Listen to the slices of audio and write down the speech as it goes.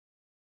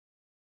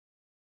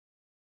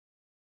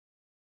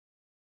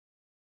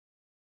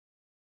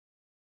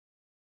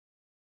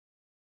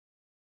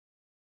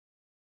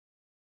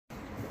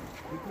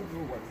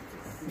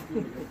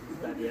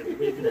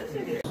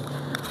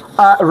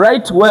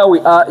Right where we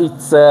are,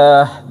 it's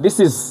this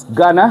is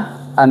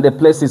Ghana, and the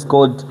place is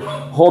called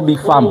Hobby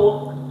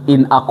Farm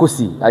in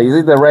Akusi. Is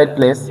it the right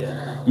place?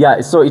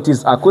 Yeah, so it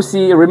is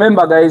Akusi.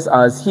 Remember, guys,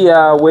 as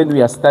here when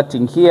we are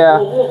starting here,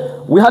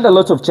 we had a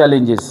lot of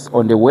challenges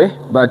on the way,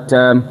 but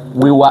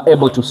we were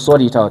able to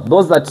sort it out.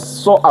 Those that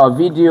saw our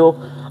video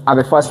at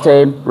the first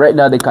time, right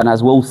now they can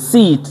as well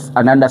see it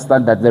and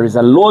understand that there is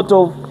a lot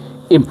of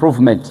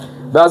improvement.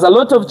 There's a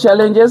lot of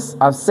challenges.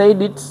 I've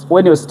said it,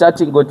 when you're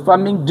starting goat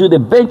farming, do the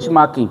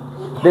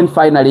benchmarking. Then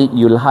finally,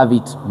 you'll have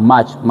it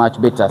much, much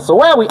better. So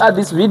where we are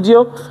this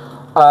video,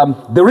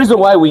 the reason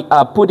why we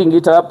are putting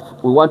it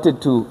up, we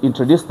wanted to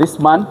introduce this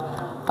man.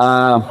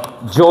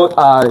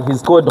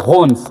 He's called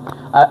Horns.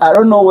 I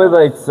don't know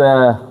whether it's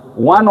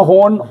one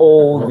horn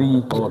or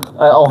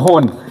a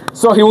horn.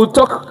 So he will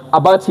talk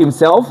about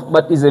himself,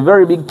 but he's a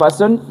very big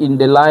person in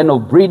the line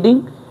of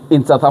breeding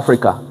in South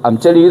Africa. I'm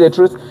telling you the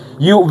truth.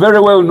 You very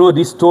well know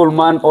this tall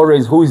man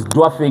always who is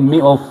dwarfing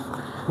me off.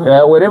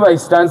 Whenever he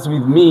stands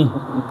with me,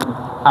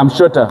 I'm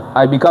shorter.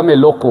 I become a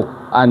local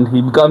and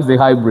he becomes a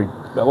hybrid.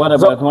 But what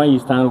about when you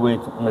stand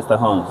with Mr.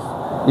 Hans?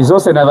 It's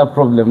also another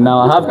problem now.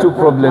 I have two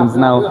problems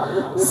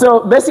now.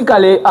 So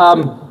basically,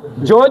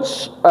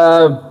 George,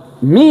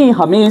 me,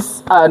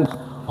 Hamis, and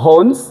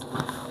Hans,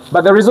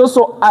 but there is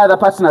also other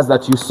partners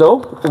that you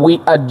saw. We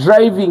are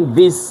driving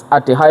this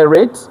at a high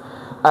rate.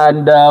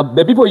 And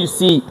the people you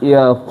see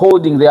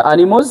holding their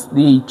animals,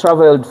 they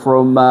traveled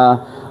from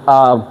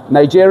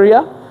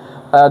Nigeria.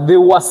 They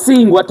were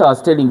seeing what I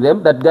was telling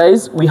them, that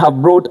guys, we have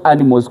brought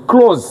animals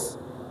close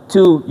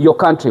to your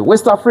country.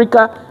 West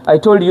Africa, I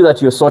told you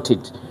that you're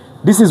sorted.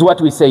 This is what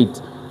we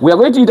said. We are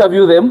going to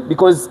interview them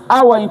because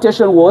our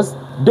intention was,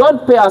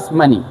 don't pay us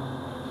money.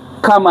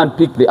 Come and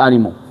pick the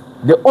animal.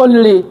 The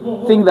only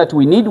thing that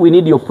we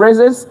need your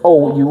presence,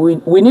 or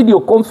we need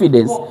your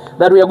confidence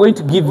that we are going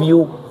to give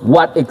you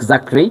what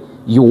exactly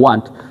you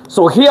want.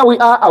 So here we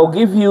are. I'll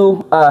give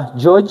you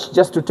George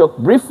just to talk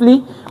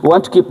briefly. We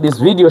want to keep this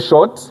video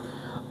short.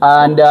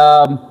 And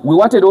we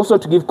wanted also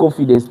to give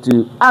confidence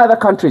to other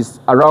countries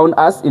around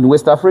us in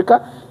West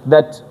Africa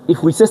that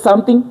if we say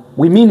something,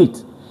 we mean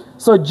it.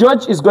 So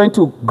George is going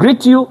to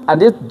greet you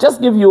and just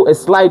give you a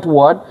slight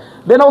word.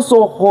 Then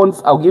also Hans,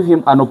 I'll give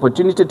him an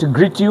opportunity to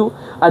greet you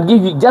and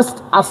give you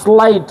just a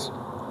slight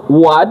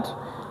word.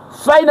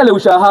 Finally, we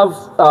shall have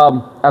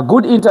a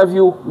good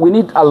interview. We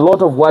need a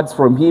lot of words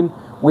from him.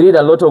 We need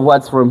a lot of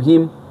words from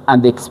him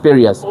and the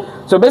experience.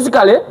 So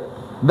basically,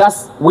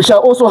 we shall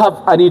also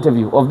have an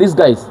interview of these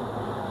guys.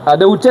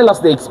 They will tell us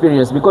the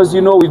experience because,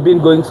 you know, we've been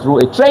going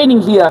through a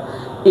training here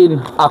in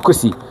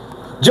Akusi.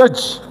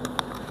 George.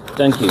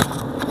 Thank you.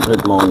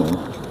 Good morning.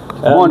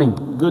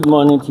 Morning. Good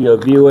morning to your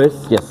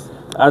viewers. Yes.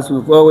 As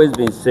we've always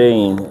been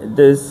saying,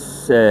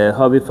 this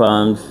Hobby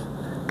Farms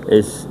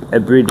is a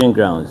breeding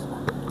ground.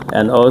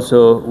 And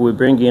also, we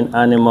bring in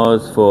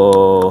animals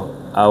for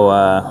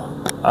our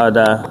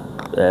other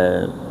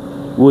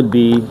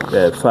would-be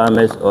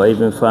farmers or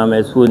even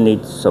farmers who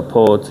need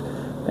support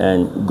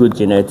and good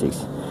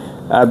genetics.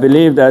 I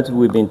believe that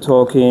we've been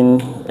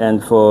talking,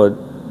 and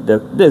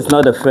this is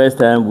not the first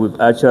time we've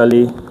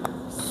actually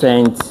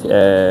sent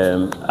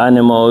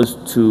animals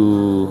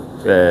to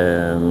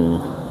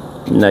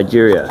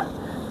Nigeria.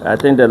 I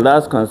think the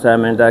last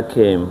consignment that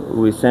came,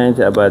 we sent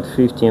about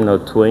 15 or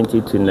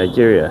 20 to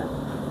Nigeria.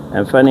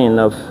 And funny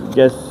enough,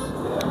 just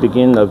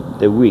beginning of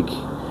the week,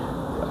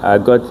 I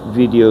got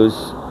videos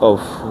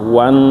of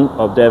one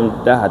of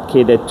them that had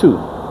catered two.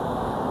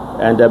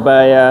 And the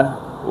buyer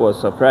was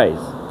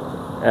surprised.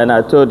 And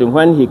I told him,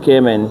 when he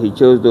came and he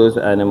chose those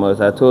animals,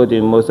 I told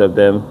him most of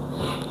them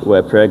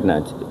were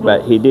pregnant.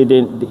 But he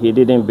didn't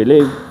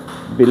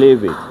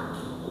believe it.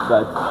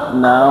 But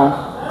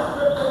now,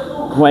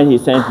 when he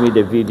sent me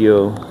the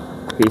video,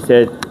 he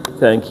said,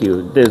 thank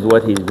you. This is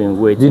what he's been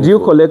waiting for. Did you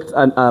collect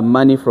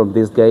money from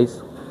these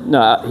guys?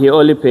 No, he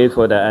only paid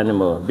for the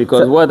animal.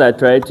 Because what I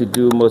try to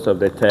do most of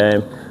the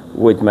time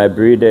with my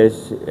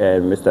breeders,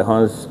 and Mr.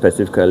 Hans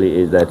specifically,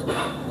 is that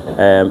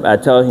I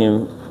tell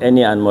him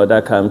any animal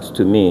that comes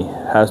to me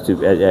has to,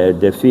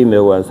 the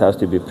female ones has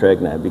to be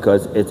pregnant,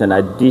 because it's an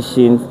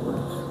addition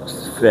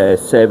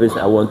service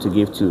I want to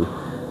give to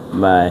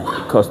my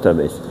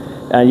customers.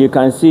 And you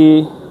can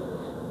see,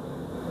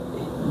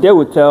 they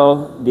will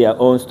tell their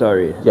own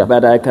story,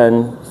 but I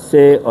can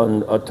say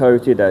on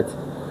authority that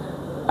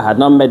I had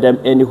not met them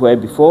anywhere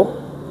before.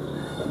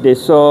 They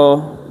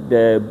saw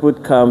the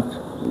boot camp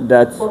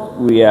that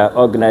we are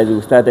organizing.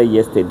 We started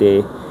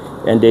yesterday,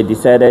 and they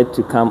decided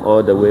to come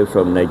all the way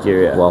from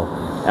Nigeria. Wow.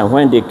 And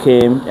when they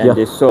came and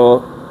they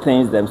saw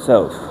things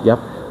themselves,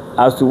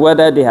 as to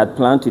whether they had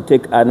planned to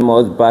take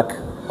animals back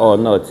or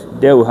not,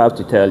 they will have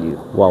to tell you.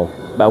 Wow.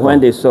 But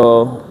when they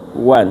saw,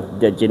 one,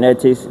 the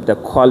genetics, the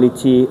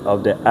quality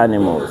of the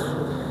animals,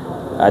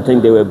 I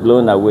think they were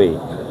blown away.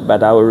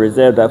 But I will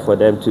reserve that for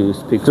them to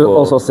speak to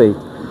also say.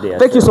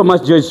 Thank you so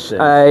much, George.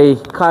 I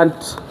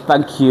can't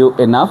thank you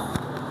enough.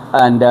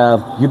 And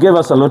you gave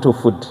us a lot of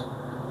food.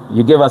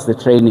 You gave us the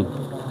training.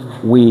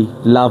 We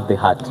love the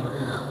heart.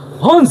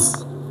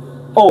 Hans,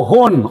 or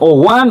horn, or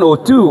one, or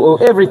two,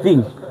 or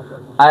everything.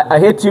 I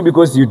hate you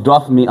because you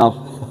doff me up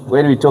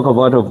when we talk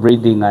about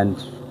breeding and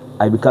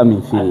I become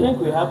inferior. I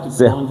think we have to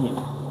clone him.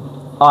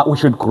 We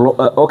should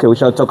okay, we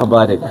shall talk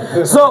about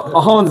it. So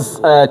Hans,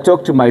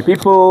 talk to my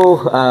people.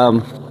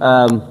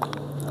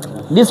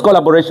 This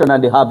collaboration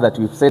and the hub that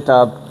we've set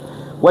up,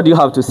 what do you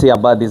have to say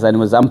about these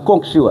animals? I'm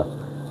sure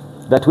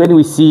that when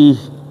we see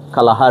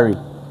Kalahari,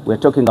 we're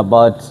talking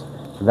about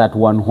that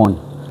one horn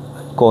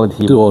called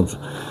him. 2 horns.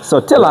 So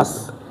tell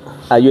us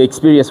your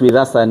experience with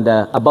us and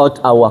about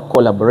our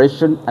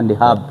collaboration and the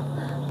hub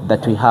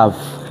that we have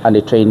and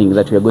the training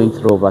that we are going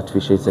through of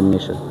artificial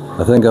insemination.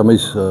 Thank you,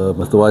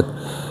 Mr. White.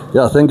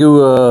 Yeah, thank you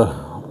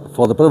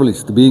for the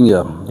privilege to being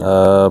here.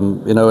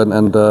 You know,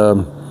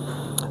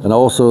 and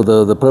also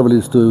the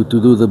privilege to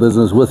do the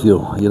business with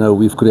you. You know,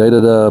 we've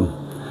created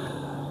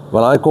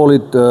well, I call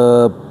it,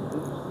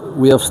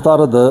 we have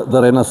started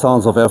the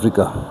renaissance of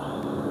Africa.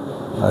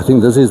 I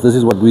think this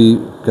is what we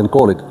can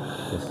call it,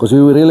 because we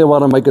really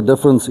want to make a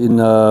difference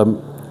in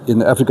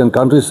African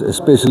countries,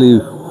 especially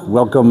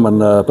welcome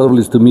and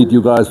privileged to meet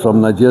you guys from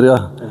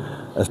Nigeria.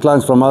 As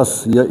clients from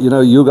us, you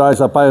know, you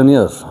guys are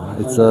pioneers.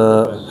 It's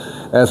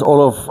as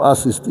all of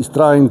us is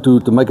trying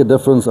to make a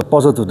difference, a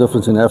positive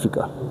difference in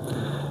Africa.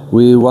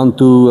 We want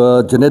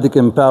to genetic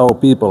empower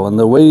people, and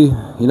the way,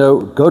 you know,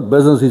 goat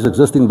business is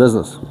existing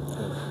business.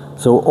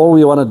 So all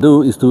we want to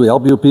do is to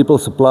help you people,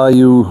 supply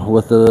you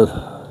with the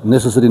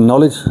necessary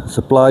knowledge,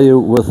 supply you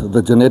with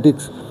the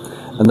genetics.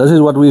 And this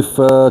is what we've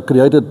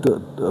created,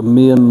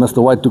 me and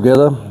Mr. White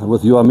together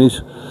with you,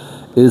 Amish,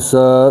 is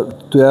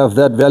to have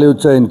that value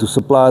chain to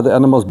supply the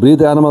animals, breed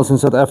the animals in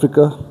South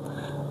Africa,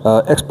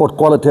 export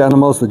quality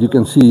animals that you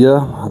can see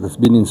here, that's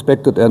been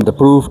inspected and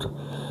approved,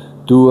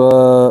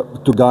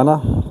 to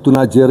Ghana, to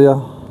Nigeria,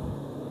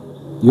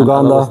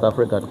 Uganda. West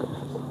Africa.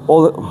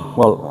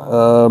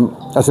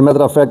 As a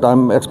matter of fact,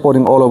 I'm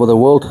exporting all over the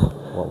world.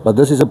 Wow. But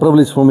this is a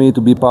privilege for me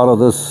to be part of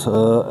this,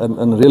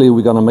 and really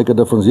we're going to make a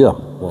difference here.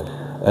 Wow.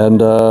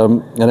 And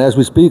as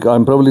we speak,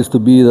 I'm privileged to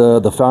be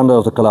the founder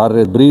of the Kalahari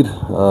Red breed.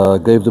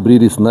 Gave the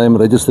breed its name,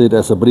 registered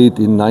as a breed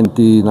in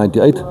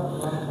 1998,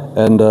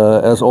 and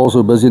as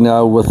also busy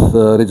now with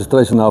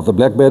registration of the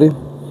Blackberry.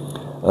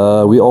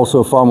 We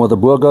also farm with the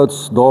boer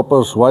goats,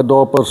 dorpers, white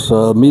dorpers,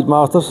 meat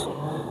masters.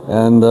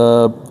 And,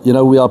 you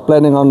know, we are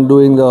planning on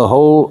doing the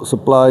whole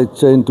supply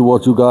chain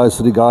towards you guys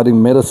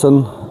regarding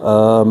medicine,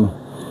 all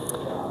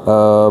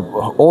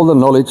the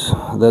knowledge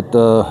that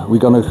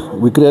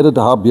we created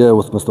a hub here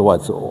with Mr.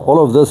 White. So all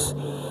of this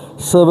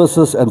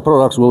services and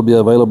products will be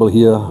available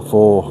here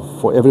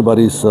for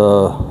everybody's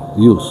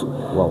use.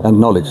 Wow. And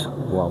knowledge.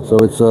 Wow. So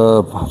it's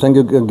thank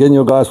you again,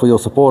 you guys, for your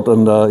support,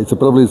 and it's a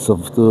privilege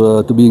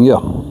to being here.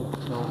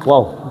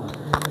 Wow.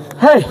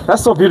 Hey,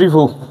 that's so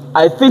beautiful.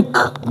 I think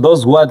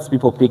those words,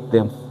 people pick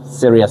them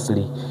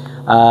seriously.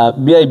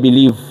 Me, I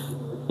believe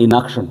in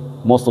action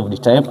most of the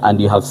time,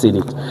 and you have seen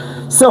it.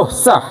 So,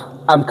 sir,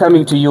 I'm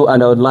coming to you,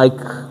 and I would like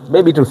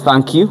maybe to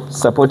thank you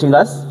supporting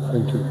us.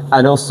 Thank you.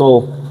 And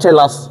also tell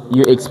us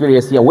your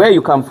experience here, where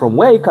you come from,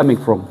 where are you coming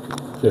from?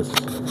 Yes.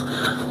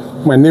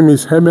 My name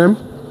is Hemem,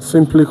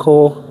 simply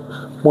called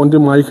Monday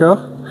Michael.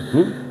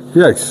 Mm-hmm.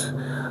 Yes.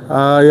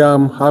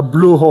 I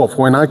blew off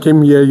when I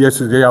came here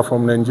yesterday. I'm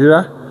from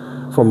Nigeria,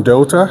 from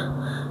Delta.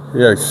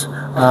 Yes,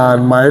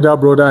 and my elder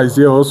brother is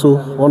here also,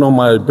 one of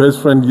my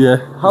best friends here.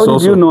 How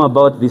did you know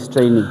about this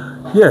training?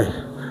 Yeah,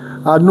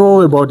 I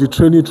know about the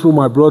training through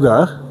my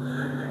brother.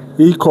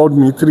 He called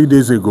me 3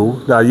 days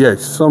ago that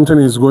yes, something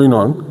is going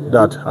on,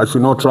 that I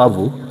should not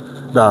travel,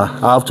 that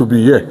I have to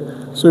be here.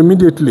 So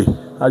immediately,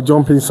 I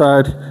jumped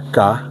inside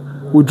car.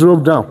 We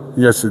drove down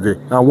yesterday,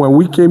 and when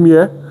we came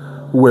here,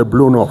 we were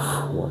blown off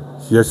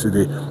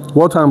yesterday.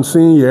 What I'm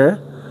seeing here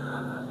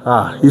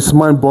is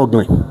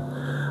mind-boggling.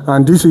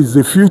 And this is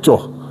the future,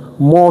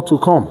 more to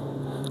come.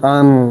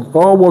 And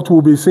all what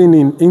we'll be seeing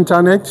in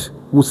internet,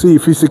 we'll see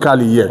it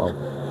physically here. Wow.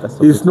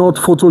 So it's not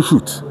photo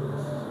shoot.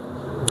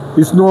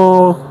 It's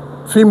no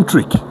film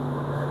trick.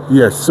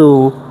 Yes,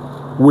 so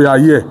we are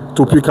here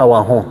to pick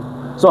our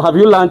home. So have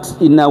you learned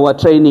in our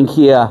training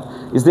here,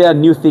 is there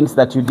new things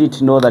that you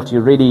did know that you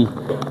really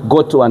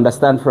got to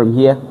understand from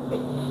here?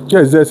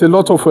 Yes, there's a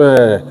lot of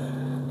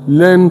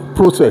learn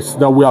process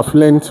that we have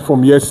learned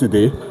from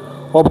yesterday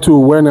up to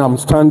when I'm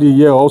standing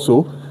here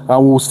also,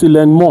 and we'll still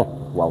learn more.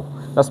 Wow,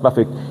 that's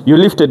perfect. You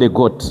lifted a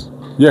goat.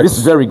 Yes. This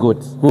is very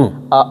good.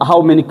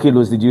 How many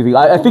kilos did you think?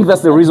 I think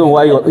that's the reason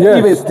why you're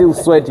even still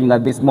sweating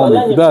at this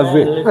moment. That's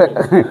it.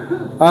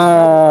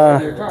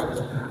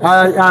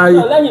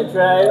 Let him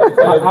try.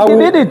 He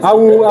did it. I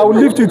will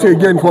lift it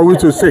again for you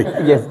to say.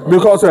 Yes.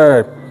 Because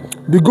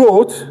the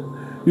goat,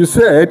 you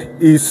said,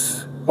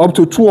 is up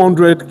to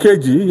 200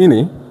 kg,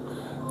 innit?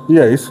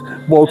 Yes,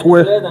 but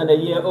when less than a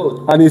year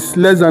old. And it's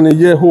less than a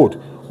year old.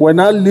 When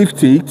I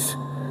lift it,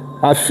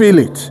 I feel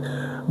it,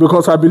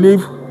 because I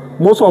believe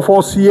most of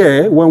us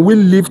here, when we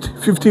lift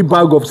 50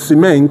 bags of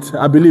cement,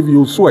 I believe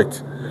you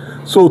sweat.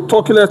 So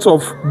talking less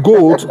of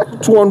gold,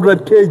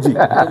 200 kg,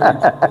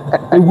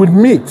 and with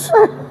meat,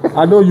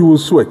 I know you will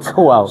sweat.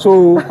 Wow.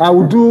 So I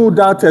will do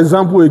that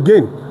example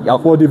again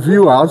for the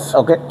viewers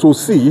to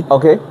see.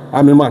 Okay.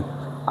 I'm a man.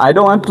 I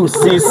don't want to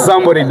see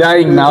somebody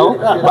dying now,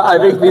 but I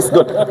think this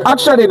goat.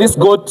 Actually, this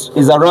goat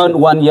is around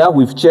 1 year.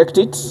 We've checked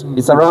it.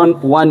 It's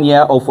around 1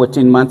 year or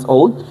 14 months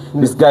old.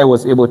 This guy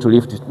was able to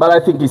lift it, but I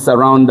think it's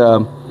around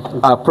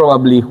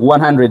probably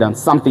 100 and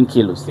something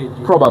kilos,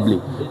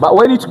 probably. But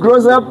when it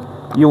grows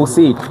up, you will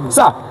see it.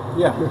 Sir,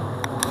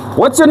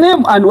 what's your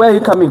name and where are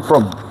you coming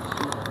from?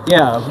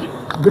 Yeah,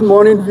 good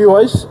morning,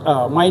 viewers.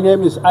 My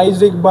name is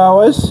Isaac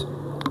Bowers.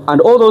 And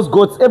all those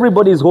goats,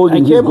 everybody is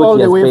holding. I came all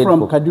the way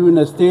from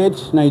Kaduna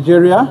State,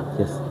 Nigeria.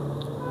 Yes.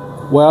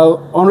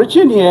 Well, on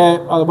reaching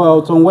here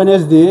about on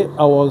Wednesday,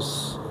 I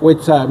was with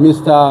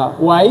Mr.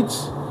 White,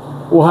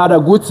 who had a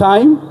good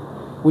time.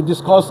 We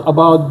discussed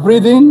about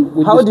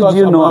breathing. How did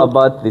you know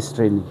about this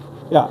training?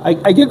 Yeah, I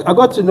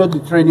got to know the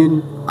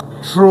training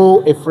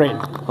through a friend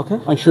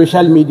on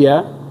social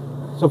media.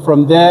 So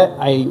from there,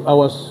 I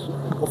was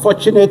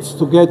fortunate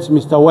to get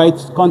Mr.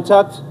 White's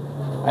contact.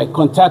 I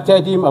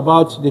contacted him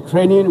about the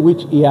training,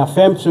 which he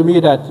affirmed to me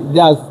that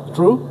that's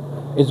true.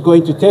 It's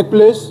going to take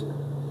place.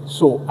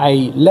 So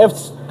I left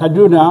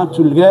Kaduna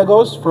to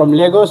Lagos, from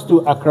Lagos to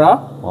Accra.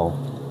 Wow.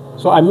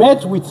 So I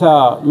met with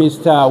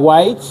Mr.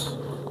 White.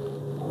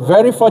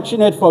 Very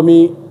fortunate for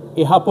me,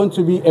 he happened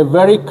to be a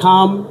very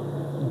calm,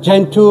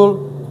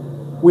 gentle,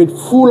 with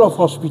full of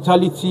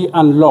hospitality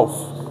and love.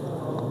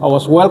 I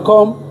was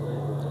welcome.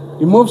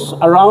 He moves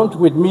around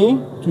with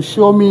me to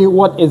show me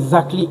what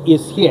exactly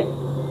is here.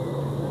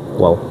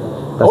 Wow.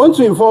 I want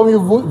to inform you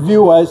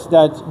viewers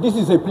that this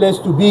is a place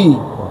to be.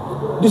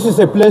 This is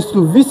a place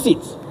to visit.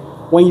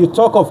 When you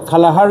talk of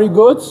Kalahari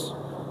goats,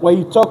 when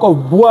you talk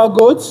of Boer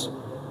goats,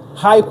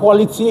 high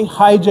quality,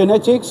 high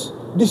genetics,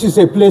 this is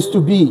a place to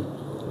be.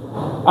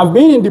 I've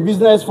been in the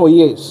business for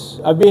years.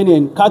 I've been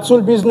in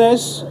cattle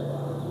business,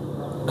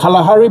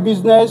 Kalahari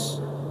business,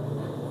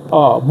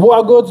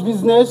 Boer goats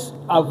business.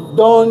 I've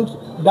done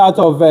that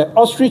of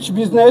ostrich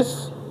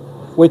business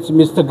with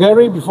Mr.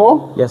 Gary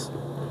before. Yes.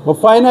 But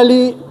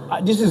finally,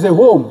 this is a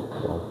home.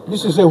 Wow.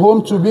 This is a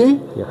home to be.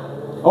 Yeah.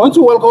 I want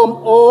to welcome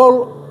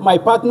all my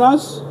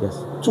partners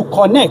to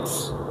connect,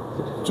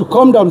 to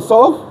come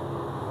themselves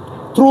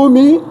through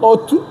me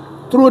or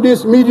through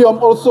this medium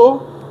also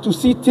to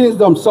see things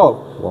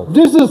themselves. Wow.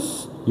 This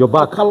is your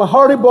back.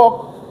 Kalahari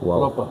buck,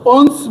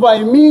 owned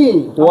by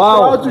me.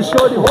 Wow. I'm proud to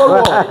show the whole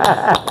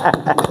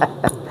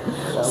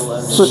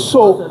world.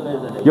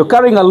 So you're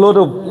carrying a lot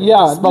of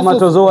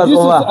spermatozoas this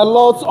over. Is a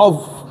lot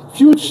of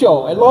future,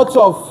 a lot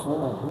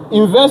of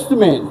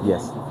investment.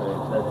 Yes.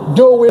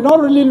 Though we're not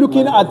really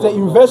looking at the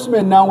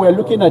investment now, we're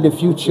looking at the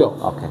future.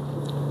 Okay.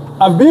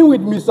 I've been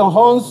with Mr.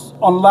 Hans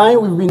online.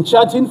 We've been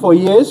chatting for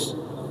years.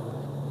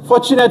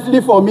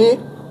 Fortunately for me,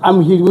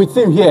 I'm with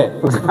him here.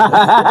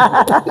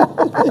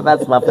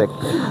 That's perfect.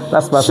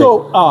 That's perfect.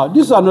 So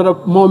this is another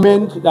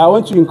moment that I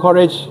want to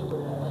encourage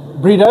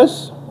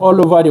breeders all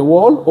over the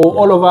world or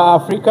all over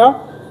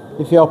Africa.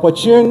 If you're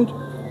opportune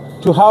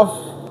to have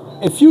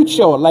a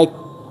future like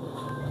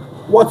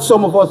what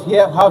some of us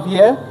here have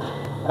here,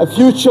 a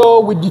future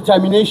with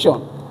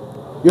determination.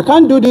 You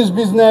can't do this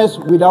business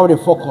without a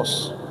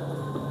focus.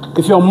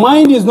 If your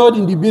mind is not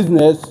in the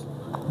business,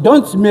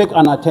 don't make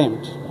an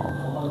attempt.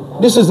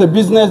 This is a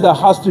business that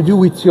has to do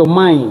with your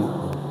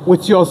mind,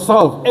 with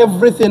yourself.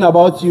 Everything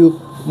about you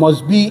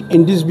must be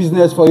in this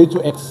business for you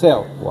to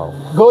excel. Wow.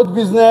 Goat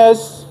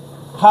business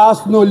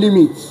has no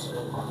limits.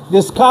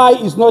 The sky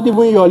is not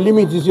even your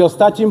limit, it's your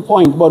starting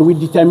point, but with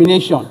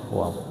determination.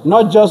 Wow.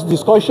 Not just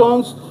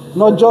discussions,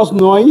 not just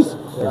noise,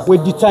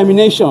 with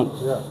determination.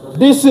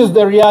 This is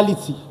the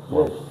reality.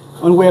 Wow.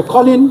 And we're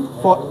calling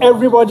for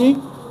everybody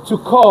to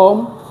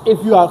come.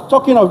 If you are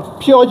talking of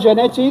pure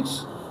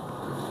genetics,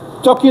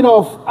 talking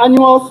of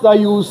animals that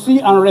you will see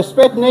and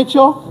respect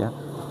nature,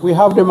 we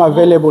have them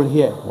available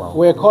here. Wow.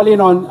 We're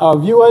calling on our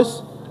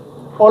viewers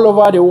all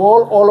over the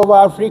world, all over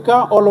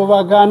Africa, all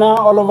over Ghana,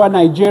 all over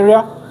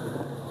Nigeria,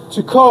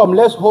 to come.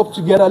 Let's hope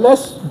together.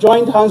 Let's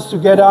join hands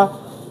together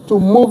to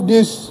move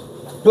this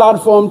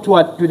platform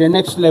to the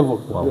next level.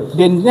 Wow.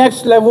 The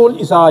next level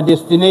is our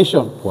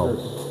destination. Wow.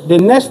 The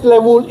next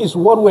level is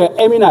what we're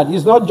aiming at.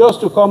 It's not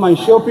just to come and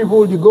show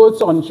people the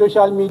goats on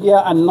social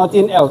media and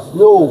nothing else.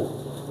 No.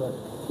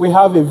 We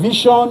have a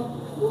vision,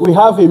 we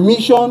have a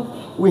mission,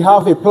 we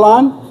have a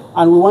plan,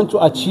 and we want to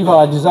achieve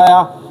our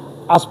desire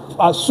as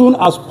soon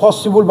as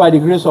possible by the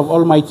grace of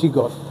Almighty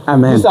God.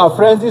 Amen. This is our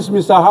friend, this is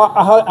Mr.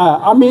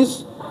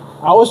 Amis.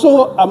 I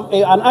also am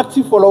an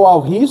active follower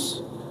of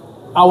his.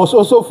 I was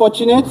also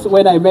fortunate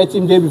when I met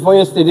him day before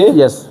yesterday.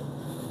 Yes.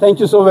 Thank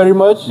you so very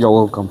much. You're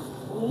welcome.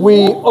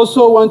 We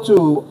also want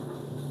to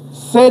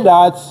say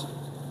that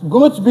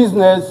goat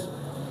business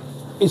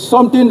is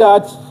something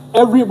that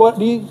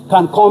everybody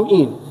can come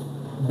in.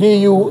 Be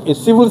you a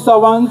civil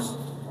servant,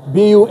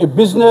 be you a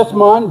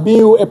businessman, be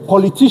you a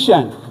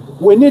politician.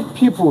 We need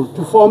people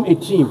to form a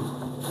team.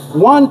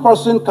 One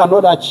person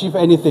cannot achieve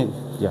anything.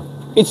 Yeah.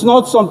 It's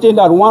not something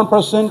that one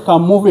person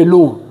can move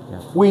alone. Yeah.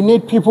 We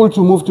need people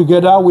to move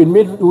together. We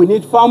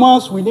need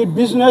farmers, we need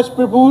business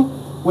people,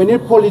 We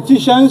need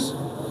politicians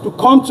to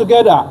come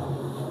together.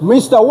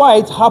 Mr.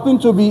 White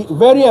happened to be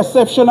very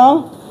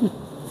exceptional.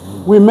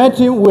 We met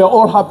him, we were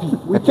all happy.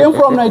 We came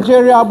from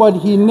Nigeria, but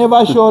he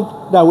never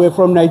showed that we're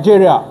from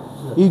Nigeria.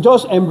 He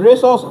just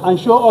embraced us and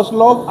showed us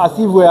love as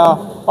if we are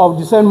of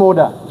the same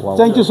mother. Wow.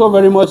 Thank you so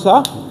very much,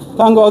 sir.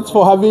 Thank God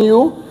for having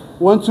you.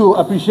 Want to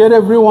appreciate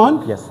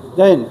everyone. Yes.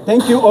 Then,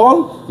 thank you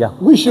all. Yeah.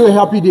 Wish you a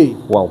happy day.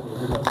 Wow.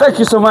 Thank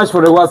you so much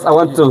for the words. I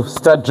want to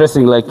start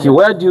dressing like you.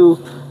 Where do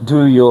you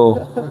do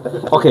your...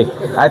 Okay,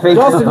 I think...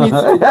 Just meet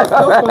me. Just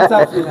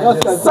contact me.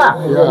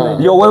 Sir,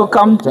 you're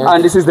welcome.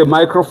 And this is the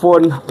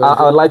microphone.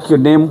 I would like your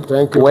name,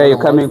 Thank you where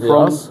you're coming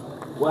from,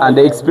 and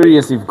the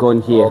experience you've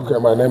gone here. Okay,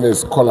 my name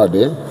is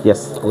Kolade.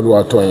 Yes.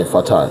 Oluwatoyin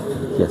Fatai.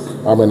 Yes.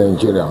 I'm a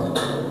Nigerian.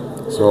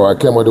 So I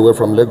came all the way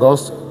from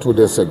Lagos 2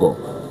 days ago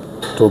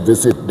to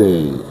visit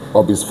the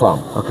Obi's farm.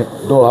 Okay.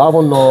 Though I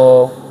haven't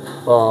known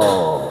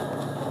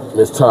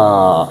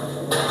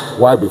Mr.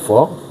 Y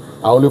before,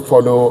 I only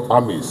follow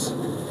Amis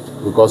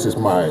because he's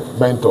my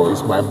mentor,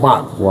 he's my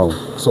man. Wow.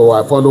 So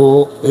I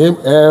follow him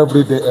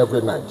every day,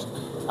 every night.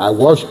 I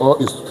watch all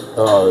his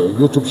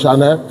YouTube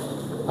channel.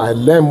 I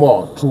learn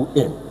more through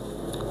him.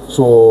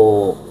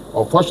 So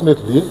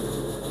unfortunately,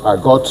 I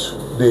got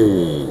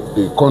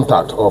the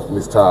contact of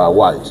Mr.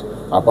 White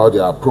about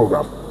their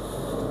program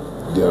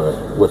they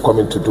were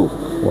coming to do.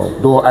 Wow.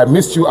 Though I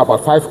missed you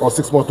about 5 or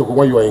 6 months ago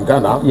when you were in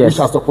Ghana, yes. which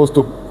I was supposed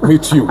to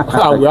meet you.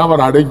 We have an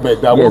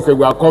arrangement that yes. okay,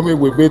 we are coming,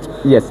 we meet.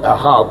 Yes.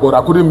 But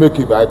I couldn't make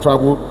it. I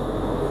traveled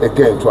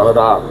again to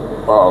another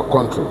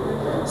country.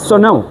 So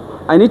now,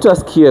 I need to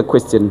ask you a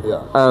question.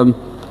 Yeah.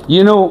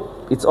 You know,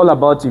 it's all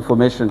about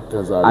information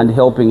and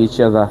helping each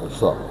other.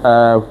 Sure.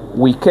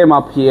 We came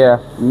up here,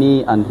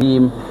 me and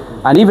him,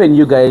 and even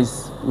you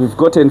guys, we've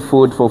gotten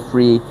food for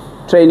free,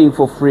 training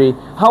for free.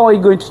 How are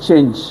you going to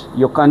change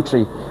your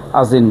country,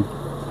 as in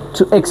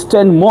to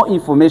extend more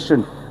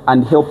information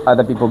and help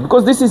other people?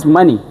 Because this is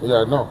money.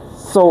 Yeah, no.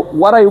 So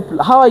what are you?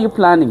 How are you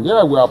planning?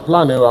 Yeah, we are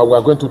planning. We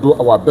are going to do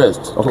our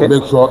best to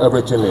make sure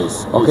everything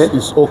is okay.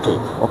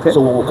 Okay.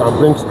 So we can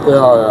bring a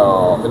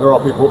lot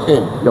of people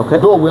in. Okay.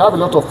 Though we have a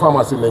lot of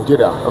farmers in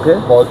Nigeria. Okay.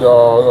 But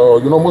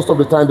you know, most of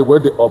the time the way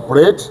they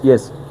operate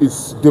is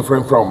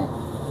different from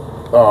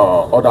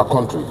other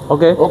countries.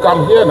 Okay. Okay,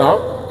 I'm here now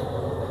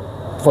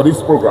for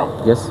this program.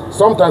 Yes.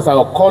 Sometimes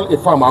I'll call a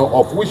farmer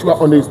of which we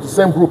are on the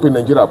same group in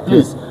Nigeria.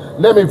 Please. Yes.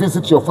 Let me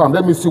visit your farm.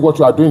 Let me see what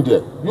you are doing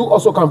there. You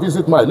also can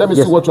visit mine. Let me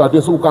see what you are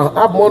doing, so we can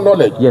have more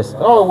knowledge. Yes.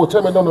 Oh, will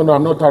tell me no,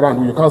 I'm not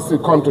around. You can't still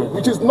come to,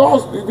 which is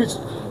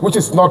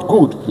not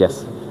good.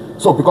 Yes.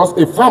 So because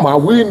a farmer,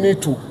 we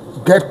need to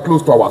get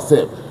close to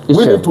ourselves.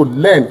 We need to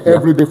learn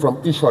every day from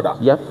each other.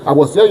 Yep. I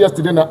was here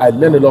yesterday. And I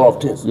learned a lot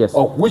of things. Yes.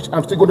 Of which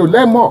I'm still going to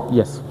learn more.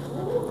 Yes.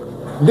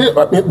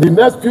 The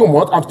next few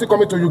months, I'm still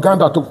coming to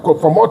Uganda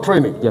for more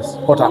training. Yes.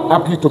 But I'm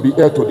happy to be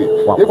here today.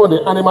 Wow. Even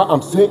the animal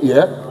I'm seeing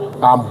here,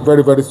 I'm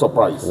very, very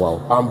surprised.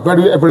 Wow. I'm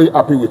very, very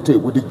happy with it,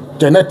 with the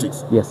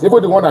genetics. Yes.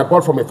 Even the one I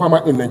bought from a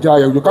farmer in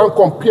Nigeria, you can't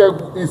compare,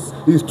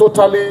 it's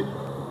totally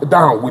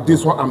down with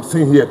this one I'm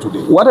seeing here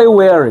today. What are you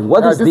wearing?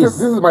 What is this?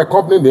 This is my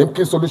company name,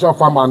 Key Solution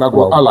Farmer and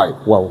Agro Ally.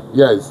 Wow.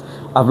 Yes.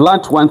 I've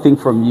learned one thing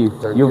from you.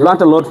 You've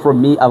learned a lot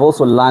from me. I've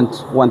also learned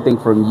one thing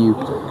from you.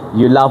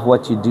 You love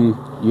what you do.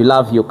 You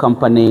love your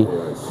company.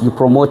 Yes. You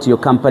promote your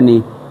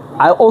company.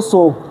 I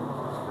also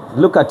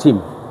look at him.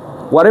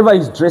 Whatever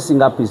he's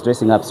dressing up, he's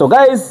dressing up. So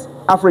guys,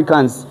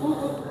 Africans,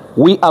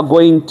 we are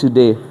going to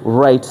the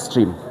right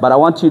stream. But I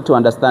want you to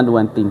understand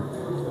one thing.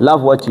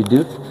 Love what you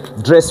do.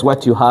 Dress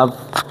what you have.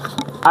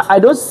 I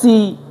don't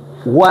see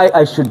why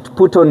I should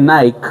put on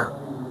Nike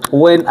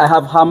when I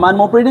have Herman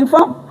Mo breeding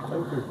farm.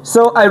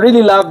 So I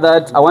really love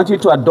that. I want you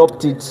to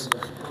adopt it.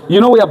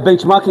 You know, we are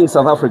benchmarking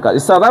South Africa. The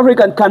South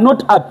African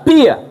cannot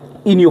appear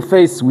in your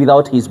face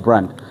without his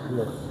brand.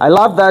 Yes. I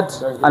love that,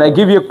 and I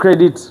give you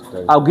credit.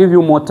 I'll give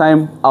you more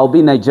time. I'll be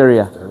in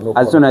Nigeria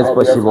as soon as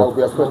possible. I'll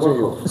be expecting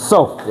you.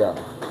 So,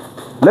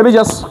 let me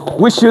just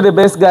wish you the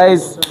best,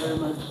 guys.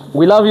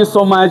 We love you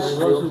so much.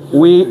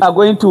 We are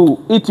going to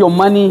eat your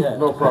money.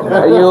 No problem.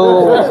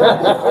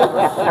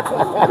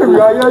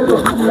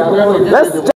 Let's